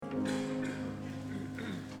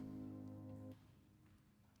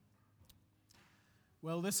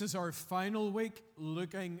Well, this is our final week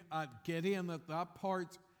looking at Gideon, at that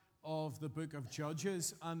part of the book of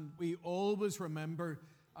Judges. And we always remember,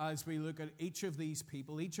 as we look at each of these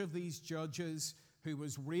people, each of these judges who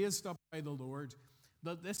was raised up by the Lord,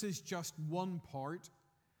 that this is just one part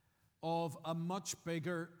of a much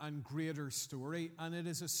bigger and greater story. And it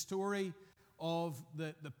is a story of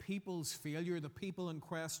the people's failure, the people in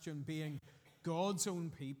question being God's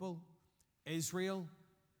own people, Israel.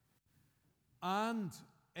 And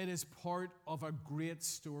it is part of a great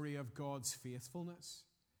story of God's faithfulness.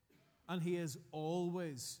 And He is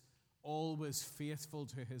always, always faithful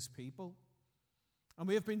to His people. And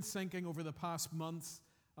we have been thinking over the past month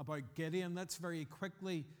about Gideon. Let's very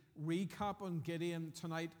quickly recap on Gideon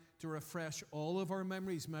tonight to refresh all of our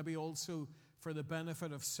memories, maybe also for the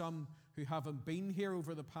benefit of some who haven't been here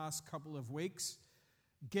over the past couple of weeks.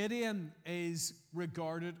 Gideon is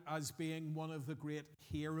regarded as being one of the great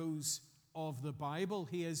heroes of the Bible.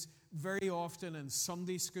 He is very often in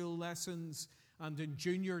Sunday school lessons and in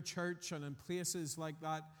junior church and in places like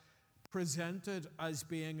that presented as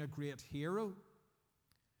being a great hero.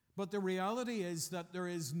 But the reality is that there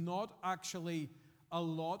is not actually a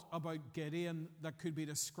lot about Gideon that could be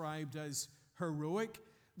described as heroic.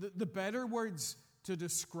 The better words to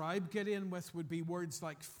describe Gideon with would be words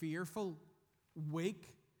like fearful,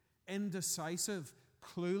 weak, indecisive,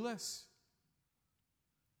 clueless.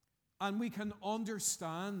 And we can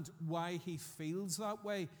understand why he feels that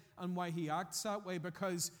way and why he acts that way,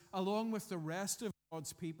 because along with the rest of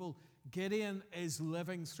God's people, Gideon is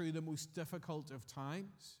living through the most difficult of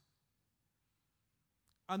times.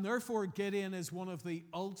 And therefore, Gideon is one of the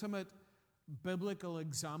ultimate biblical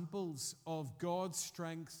examples of God's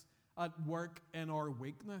strength at work in our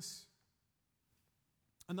weakness.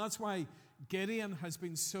 And that's why Gideon has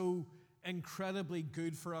been so incredibly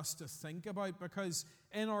good for us to think about, because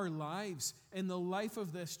in our lives, in the life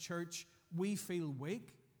of this church, we feel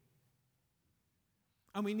weak.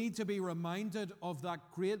 And we need to be reminded of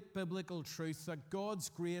that great biblical truth that God's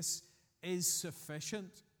grace is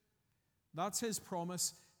sufficient. That's His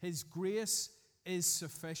promise. His grace is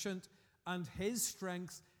sufficient, and His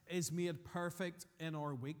strength is made perfect in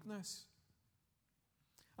our weakness.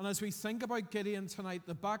 And as we think about Gideon tonight,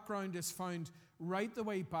 the background is found right the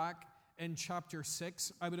way back in chapter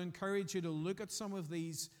 6. I would encourage you to look at some of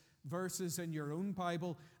these verses in your own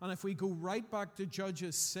Bible. And if we go right back to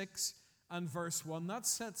Judges 6 and verse 1, that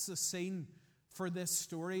sets the scene for this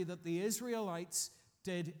story, that the Israelites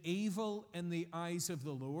did evil in the eyes of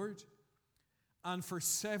the Lord. And for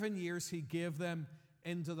 7 years He gave them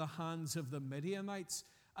into the hands of the Midianites.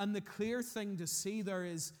 And the clear thing to see there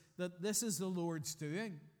is that this is the Lord's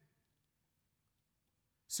doing.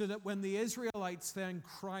 So that when the Israelites then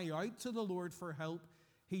cry out to the Lord for help,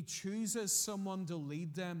 He chooses someone to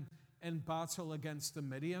lead them in battle against the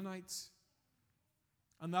Midianites.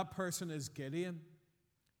 And that person is Gideon.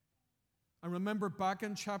 And remember back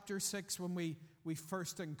in chapter 6 when we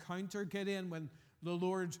first encounter Gideon, when the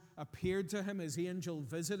Lord appeared to him, His angel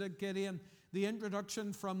visited Gideon, the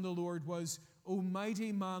introduction from the Lord was, "O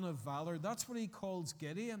mighty man of valor." That's what He calls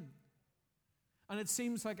Gideon. And it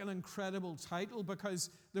seems like an incredible title, because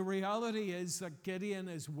the reality is that Gideon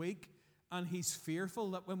is weak and he's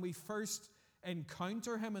fearful. That when we first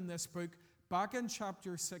encounter him in this book, back in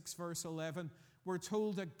chapter 6, verse 11, we're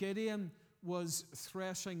told that Gideon was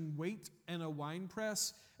threshing wheat in a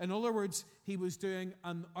winepress. In other words, he was doing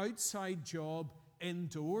an outside job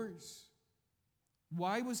indoors.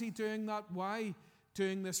 Why was he doing that? Why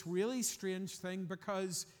doing this really strange thing?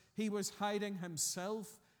 Because he was hiding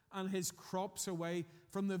himself and his crops away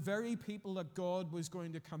from the very people that God was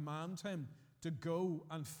going to command him to go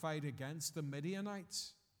and fight against, the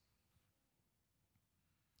Midianites.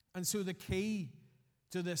 And so the key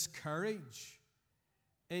to this courage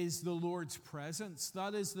is the Lord's presence.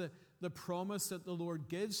 That is the promise that the Lord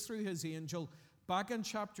gives through His angel. Back in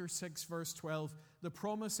chapter 6, verse 12, the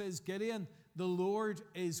promise is, Gideon, the Lord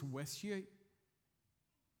is with you.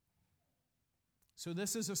 So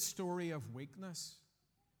this is a story of weakness.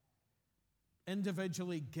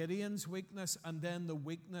 Individually, Gideon's weakness, and then the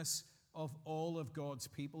weakness of all of God's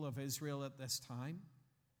people of Israel at this time.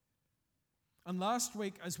 And last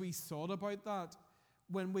week, as we thought about that,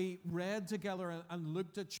 when we read together and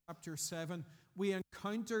looked at chapter 7, we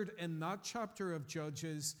encountered in that chapter of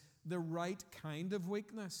Judges the right kind of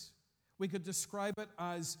weakness. We could describe it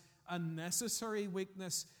as a necessary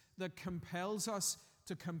weakness that compels us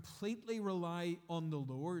to completely rely on the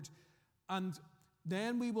Lord. And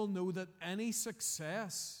then we will know that any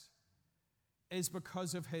success is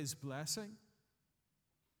because of His blessing.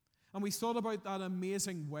 And we thought about that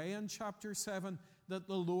amazing way in chapter 7 that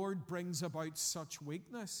the Lord brings about such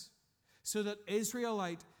weakness, so that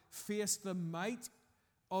Israelite faced the might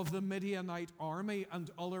of the Midianite army and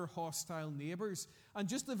other hostile neighbors. And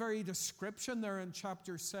just the very description there in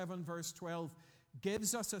chapter 7, verse 12,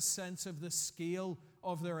 gives us a sense of the scale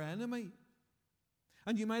of their enemy.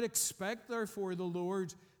 And you might expect, therefore, the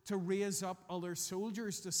Lord to raise up other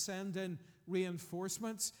soldiers to send in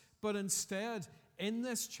reinforcements. But instead, in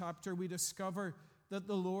this chapter, we discover that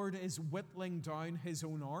the Lord is whittling down his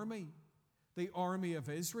own army, the army of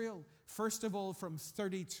Israel. First of all, from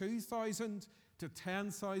 32,000 to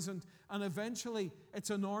 10,000, and eventually it's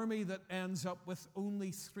an army that ends up with only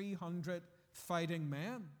 300 fighting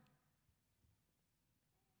men.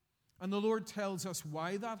 And the Lord tells us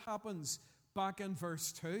why that happens back in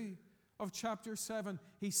verse 2 of chapter 7.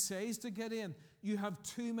 He says to Gideon, "You have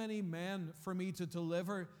too many men for me to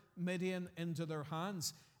deliver Midian into their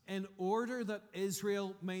hands, in order that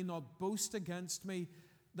Israel may not boast against me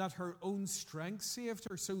that her own strength saved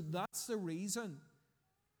her." So that's the reason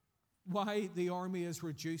why the army is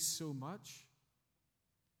reduced so much.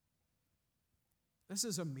 This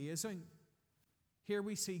is amazing. Here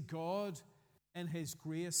we see God in his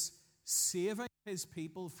grace saving his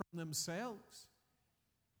people from themselves.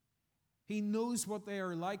 He knows what they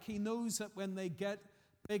are like. He knows that when they get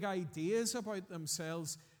big ideas about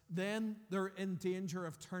themselves, then they're in danger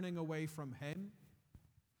of turning away from him.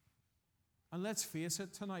 And let's face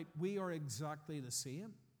it tonight, we are exactly the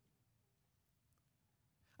same.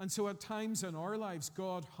 And so at times in our lives,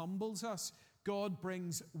 God humbles us. God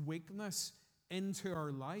brings weakness into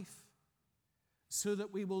our life so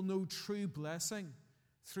that we will know true blessing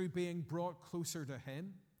through being brought closer to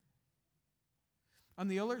him. And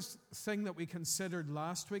the other thing that we considered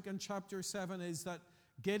last week in chapter 7 is that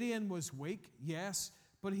Gideon was weak, yes,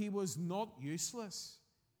 but he was not useless.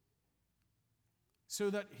 So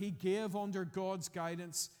that he gave, under God's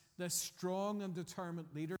guidance, this strong and determined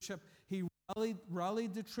leadership. He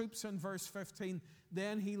rallied the troops in verse 15.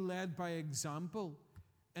 Then he led by example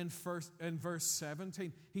in verse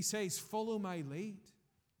 17. He says, "Follow my lead."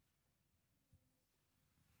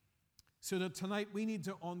 So that tonight we need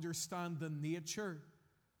to understand the nature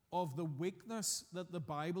of the weakness that the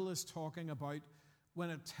Bible is talking about when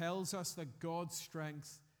it tells us that God's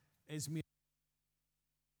strength is made.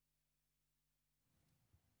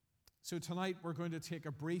 So tonight we're going to take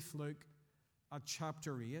a brief look at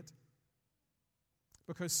chapter 8.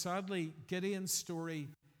 Because sadly, Gideon's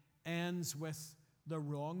story ends with the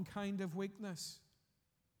wrong kind of weakness.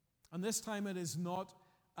 And this time it is not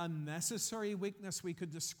a necessary weakness. We could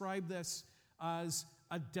describe this as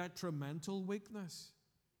a detrimental weakness.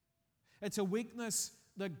 It's a weakness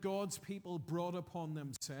that God's people brought upon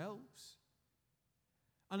themselves.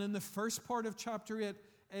 And in the first part of chapter 8,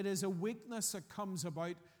 it is a weakness that comes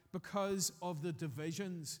about because of the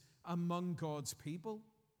divisions among God's people.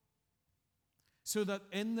 So that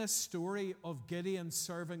in this story of Gideon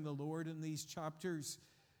serving the Lord in these chapters,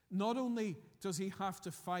 not only does he have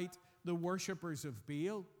to fight the worshippers of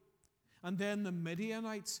Baal and then the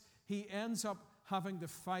Midianites, he ends up having to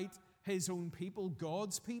fight his own people,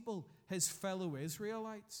 God's people, his fellow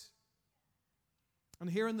Israelites. And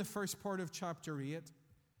here in the first part of chapter 8,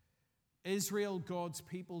 Israel, God's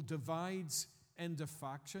people, divides into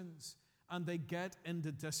factions and they get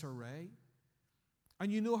into disarray.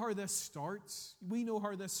 And you know how this starts. We know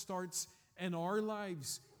how this starts in our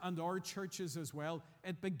lives and our churches as well.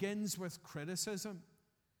 It begins with criticism.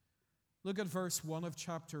 Look at verse 1 of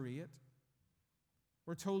chapter 8.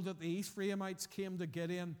 We're told that the Ephraimites came to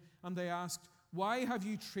Gideon and they asked, "Why have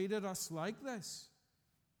you treated us like this?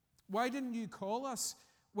 Why didn't you call us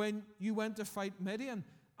when you went to fight Midian?"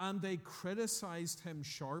 And they criticized him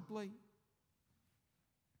sharply.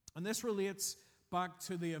 And this relates back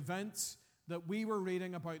to the events that we were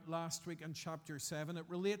reading about last week in chapter 7. It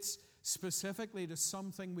relates specifically to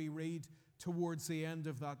something we read towards the end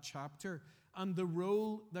of that chapter and the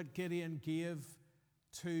role that Gideon gave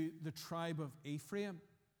to the tribe of Ephraim.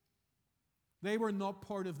 They were not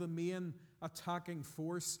part of the main attacking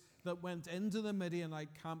force that went into the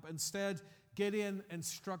Midianite camp. Instead, Gideon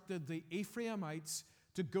instructed the Ephraimites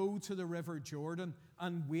to go to the river Jordan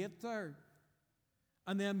and wait there,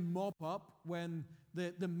 and then mop up when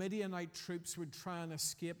the Midianite troops would try and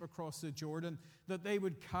escape across the Jordan, that they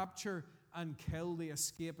would capture and kill the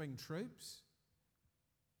escaping troops.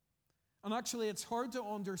 And actually, it's hard to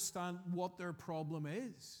understand what their problem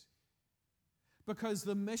is, because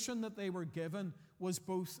the mission that they were given was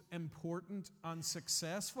both important and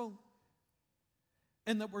successful,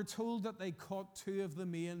 in that we're told that they caught two of the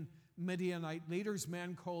main Midianite leaders,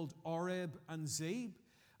 men called Oreb and Zeb.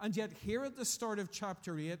 And yet here at the start of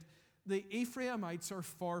chapter 8, the Ephraimites are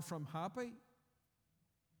far from happy.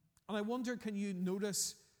 And I wonder, can you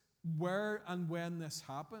notice where and when this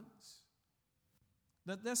happens?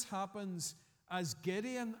 That this happens as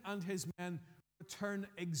Gideon and his men return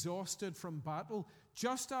exhausted from battle,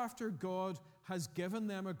 just after God has given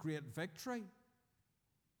them a great victory.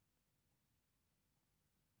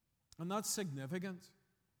 And that's significant,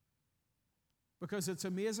 because it's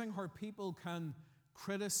amazing how people can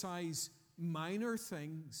criticize minor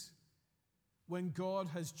things when God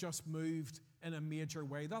has just moved in a major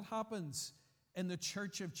way. That happens in the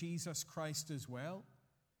Church of Jesus Christ as well.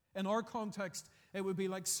 In our context, it would be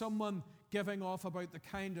like someone giving off about the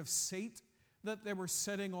kind of seat that they were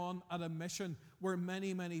sitting on at a mission where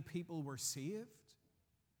many, many people were saved.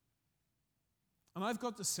 And I've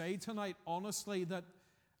got to say tonight, honestly, that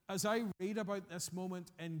as I read about this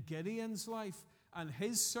moment in Gideon's life and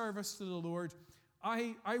his service to the Lord,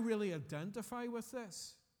 I really identify with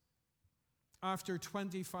this. After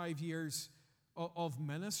 25 years of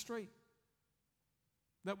ministry,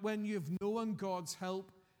 that when you've known God's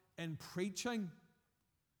help in preaching,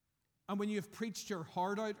 and when you've preached your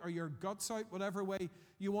heart out or your guts out, whatever way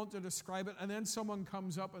you want to describe it, and then someone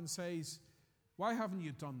comes up and says, "Why haven't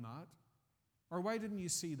you done that?" Or "Why didn't you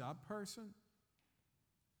see that person?"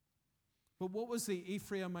 But what was the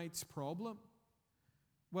Ephraimites' problem?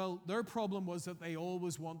 Well, their problem was that they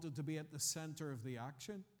always wanted to be at the center of the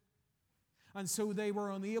action. And so they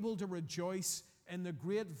were unable to rejoice in the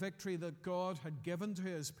great victory that God had given to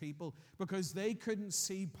his people, because they couldn't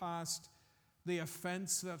see past the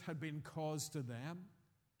offense that had been caused to them.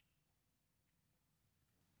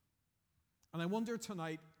 And I wonder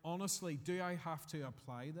tonight, honestly, do I have to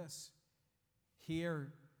apply this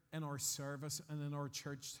here in our service and in our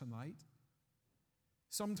church tonight?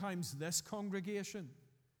 Sometimes this congregation,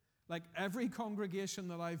 like every congregation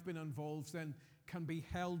that I've been involved in, can be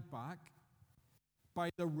held back by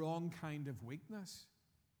the wrong kind of weakness,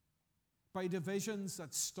 by divisions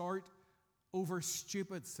that start over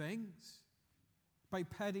stupid things, by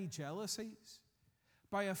petty jealousies,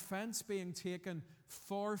 by offense being taken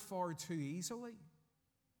far, far too easily.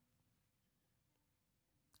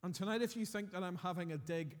 And tonight, if you think that I'm having a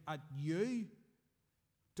dig at you,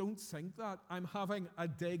 don't think that. I'm having a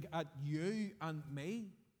dig at you and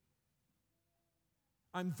me.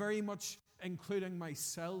 I'm very much including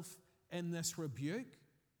myself in this rebuke.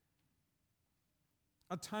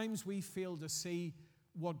 At times we fail to see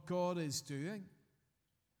what God is doing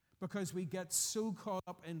because we get so caught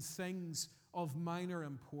up in things of minor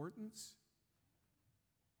importance.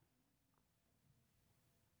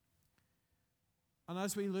 And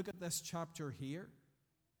as we look at this chapter here,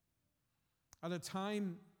 at a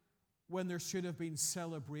time when there should have been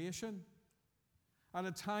celebration, at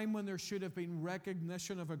a time when there should have been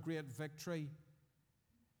recognition of a great victory,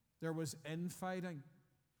 there was infighting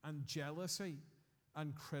and jealousy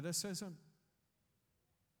and criticism.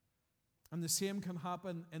 And the same can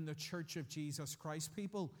happen in the Church of Jesus Christ.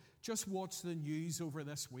 People, just watch the news over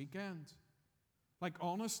this weekend. Like,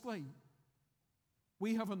 honestly,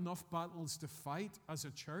 we have enough battles to fight as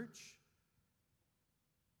a church.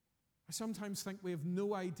 I sometimes think we have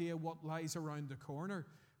no idea what lies around the corner,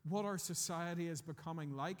 what our society is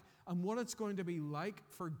becoming like, and what it's going to be like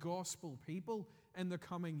for gospel people in the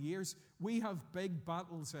coming years. We have big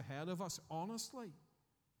battles ahead of us, honestly.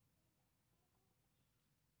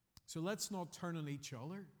 So let's not turn on each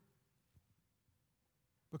other,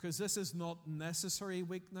 because this is not necessary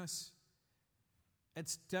weakness.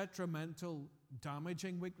 It's detrimental,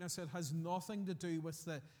 damaging weakness. It has nothing to do with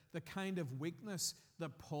the kind of weakness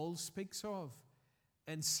that Paul speaks of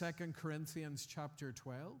in 2 Corinthians chapter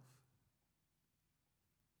 12.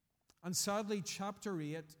 And sadly, chapter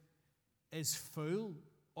 8 is full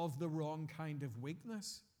of the wrong kind of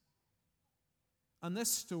weakness. And this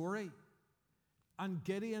story and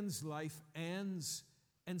Gideon's life ends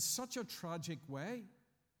in such a tragic way.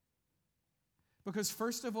 Because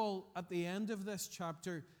first of all, at the end of this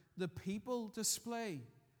chapter, the people display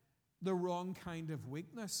the wrong kind of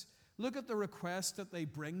weakness. Look at the request that they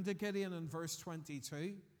bring to Gideon in verse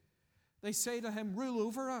 22. They say to him, "Rule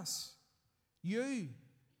over us, you,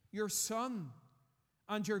 your son,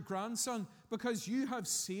 and your grandson, because you have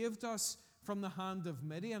saved us from the hand of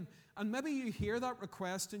Midian." And maybe you hear that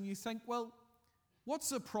request and you think, well, what's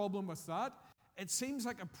the problem with that? It seems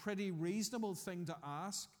like a pretty reasonable thing to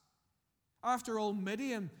ask. After all,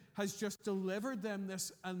 Midian has just delivered them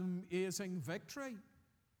this amazing victory.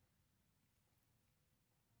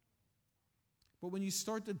 But when you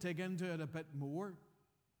start to dig into it a bit more,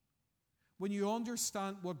 when you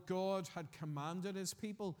understand what God had commanded his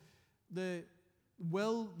people, the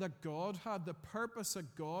will that God had, the purpose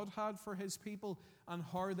that God had for his people, and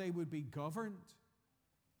how they would be governed.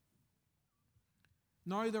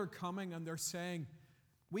 Now they're coming and they're saying,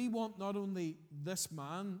 we want not only this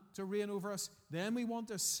man to reign over us, then we want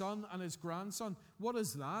his son and his grandson. What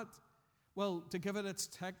is that? Well, to give it its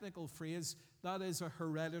technical phrase, that is a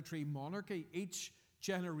hereditary monarchy, each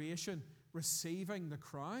generation receiving the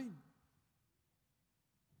crown.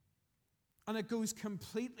 And it goes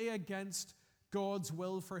completely against God's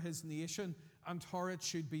will for his nation and how it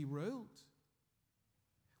should be ruled.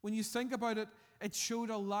 When you think about it, it showed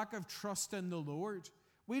a lack of trust in the Lord.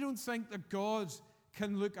 We don't think that God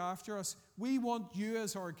can look after us. We want you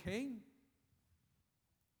as our king.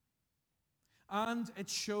 And it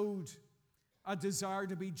showed a desire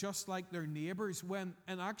to be just like their neighbors, when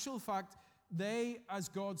in actual fact, they, as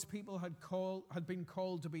God's people, had been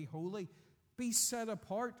called to be holy, be set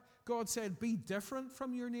apart. God said, be different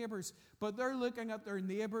from your neighbors. But they're looking at their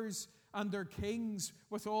neighbors and their kings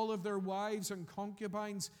with all of their wives and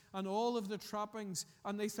concubines and all of the trappings,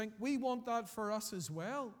 and they think, we want that for us as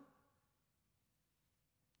well.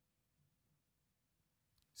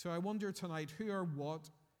 So I wonder tonight, who or what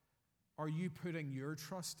are you putting your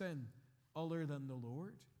trust in other than the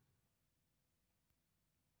Lord?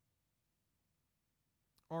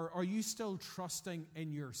 Or are you still trusting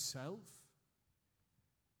in yourself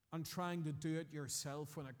and trying to do it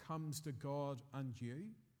yourself when it comes to God and you?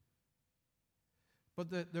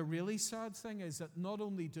 But the really sad thing is that not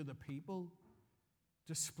only do the people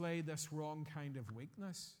display this wrong kind of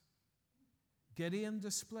weakness, Gideon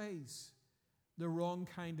displays the wrong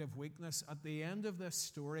kind of weakness at the end of this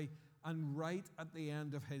story, and right at the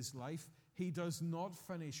end of his life. He does not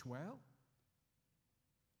finish well.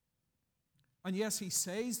 And yes, he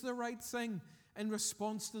says the right thing in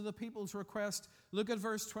response to the people's request. Look at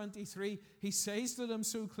verse 23. He says to them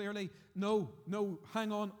so clearly, no,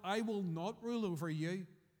 hang on, I will not rule over you,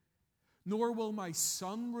 nor will my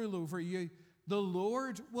son rule over you. The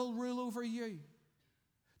Lord will rule over you.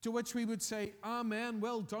 To which we would say, amen,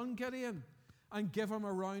 well done, Gideon, and give him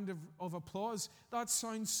a round of applause. That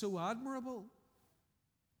sounds so admirable.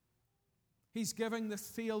 He's giving the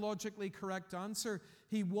theologically correct answer.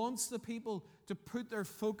 He wants the people to put their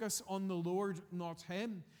focus on the Lord, not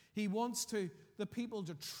him. He wants the people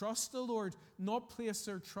to trust the Lord, not place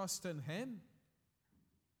their trust in him.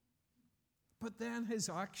 But then his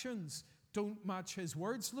actions don't match his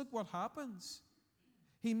words. Look what happens.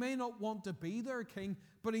 He may not want to be their king,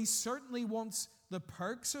 but he certainly wants the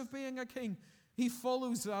perks of being a king. He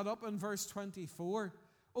follows that up in verse 24.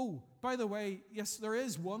 Oh, by the way, yes, there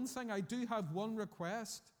is one thing. I do have one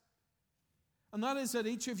request. And that is that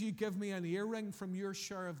each of you give me an earring from your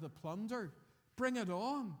share of the plunder. Bring it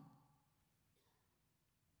on.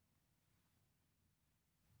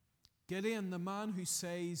 Gideon, the man who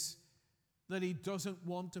says that he doesn't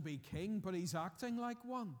want to be king, but he's acting like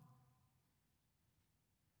one.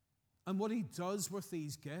 And what he does with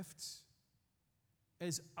these gifts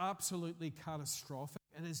is absolutely catastrophic.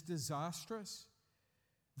 It is disastrous.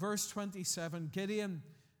 Verse 27, Gideon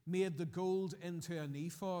made the gold into an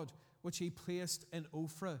ephod, which he placed in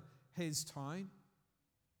Ophrah, his town.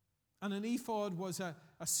 And an ephod was a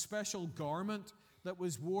special garment that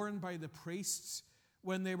was worn by the priests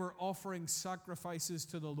when they were offering sacrifices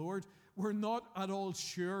to the Lord. We're not at all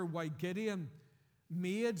sure why Gideon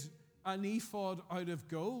made an ephod out of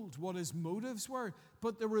gold, what his motives were,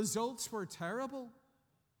 but the results were terrible.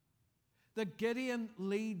 That Gideon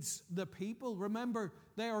leads the people. Remember,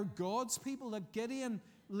 they are God's people. That Gideon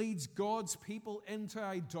leads God's people into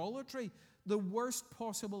idolatry, the worst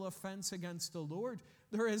possible offense against the Lord.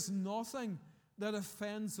 There is nothing that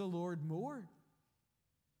offends the Lord more.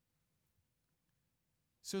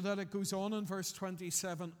 So that it goes on in verse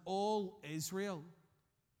 27, all Israel,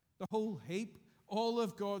 the whole heap, all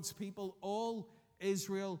of God's people, all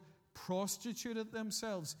Israel prostituted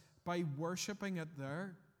themselves by worshiping it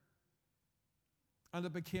there. And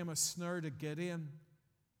it became a snare to Gideon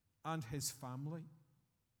and his family.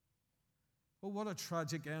 Well, what a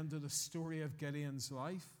tragic end to the story of Gideon's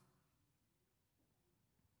life.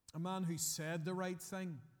 A man who said the right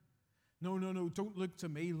thing. No, don't look to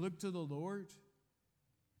me, look to the Lord.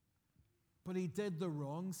 But he did the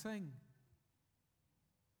wrong thing.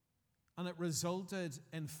 And it resulted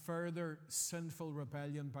in further sinful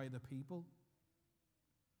rebellion by the people.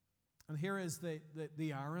 And here is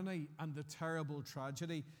the irony and the terrible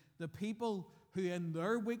tragedy. The people who in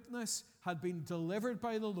their weakness had been delivered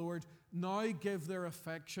by the Lord now give their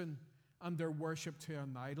affection and their worship to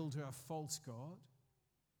an idol, to a false god.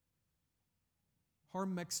 How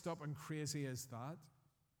mixed up and crazy is that?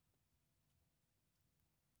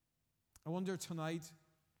 I wonder tonight,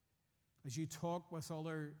 as you talk with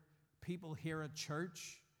other people here at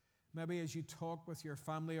church, maybe as you talk with your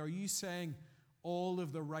family, are you saying all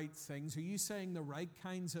of the right things? Are you saying the right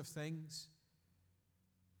kinds of things?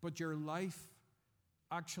 But your life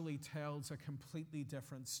actually tells a completely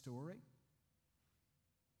different story.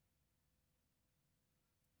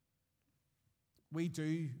 We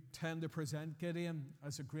do tend to present Gideon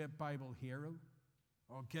as a great Bible hero.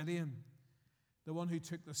 Oh, Gideon, the one who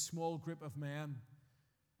took the small group of men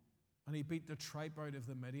and he beat the tribe out of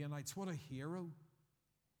the Midianites. What a hero.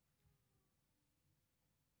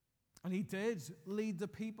 And he did lead the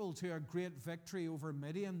people to a great victory over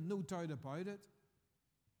Midian, no doubt about it.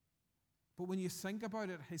 But when you think about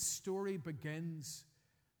it, his story begins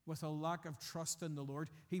with a lack of trust in the Lord.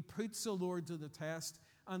 He puts the Lord to the test,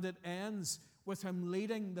 and it ends with him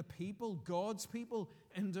leading the people, God's people,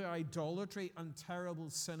 into idolatry and terrible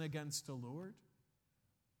sin against the Lord.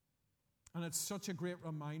 And it's such a great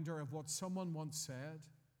reminder of what someone once said,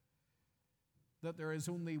 that there is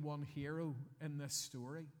only one hero in this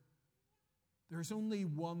story. There's only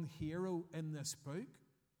one hero in this book,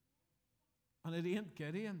 and it ain't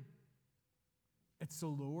Gideon. It's the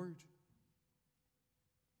Lord.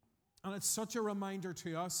 And it's such a reminder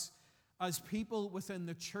to us as people within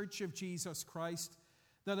the Church of Jesus Christ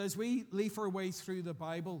that as we leaf our way through the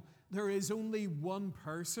Bible, there is only one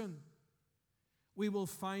person we will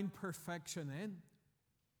find perfection in.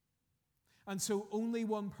 And so only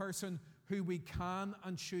one person who we can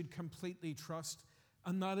and should completely trust,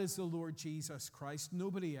 and that is the Lord Jesus Christ,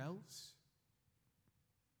 nobody else.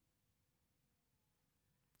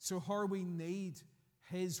 So how we need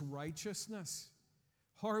his righteousness,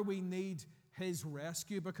 how we need his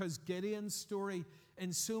rescue, because Gideon's story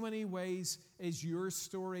in so many ways is your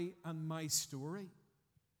story and my story.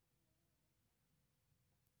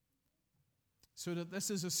 So that this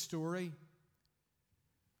is a story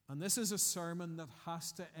and this is a sermon that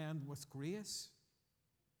has to end with grace.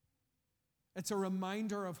 It's a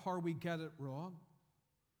reminder of how we get it wrong.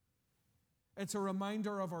 It's a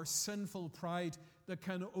reminder of our sinful pride that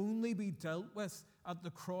can only be dealt with at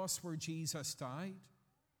the cross where Jesus died.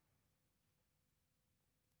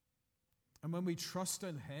 And when we trust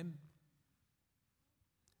in him,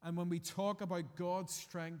 and when we talk about God's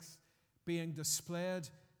strength being displayed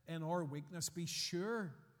in our weakness, be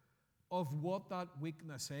sure of what that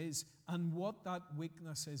weakness is and what that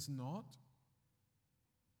weakness is not.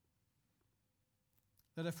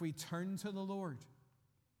 That if we turn to the Lord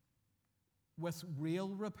with real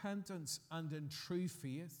repentance and in true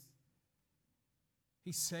faith,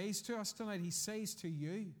 he says to us tonight, he says to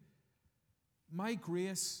you, my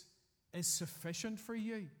grace is sufficient for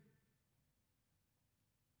you.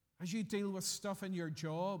 As you deal with stuff in your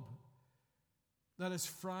job that is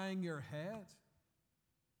frying your head,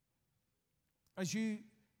 as you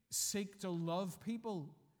seek to love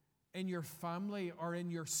people in your family or in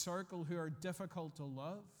your circle who are difficult to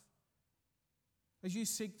love, as you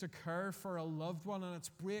seek to care for a loved one and it's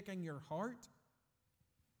breaking your heart,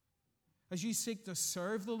 as you seek to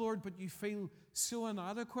serve the Lord but you feel so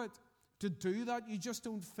inadequate to do that, you just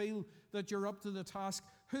don't feel that you're up to the task.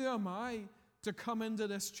 Who am I to come into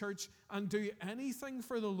this church and do anything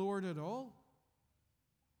for the Lord at all?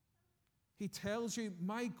 He tells you,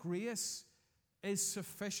 my grace is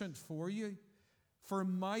sufficient for you, for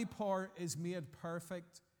my power is made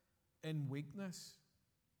perfect in weakness.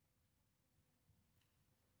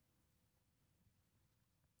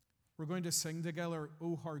 We're going to sing together,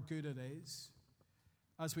 Oh, How Good It Is,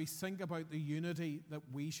 as we think about the unity that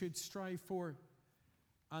we should strive for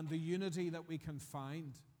and the unity that we can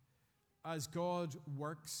find as God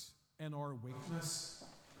works in our weakness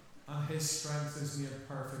and his strength is made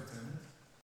perfect in it.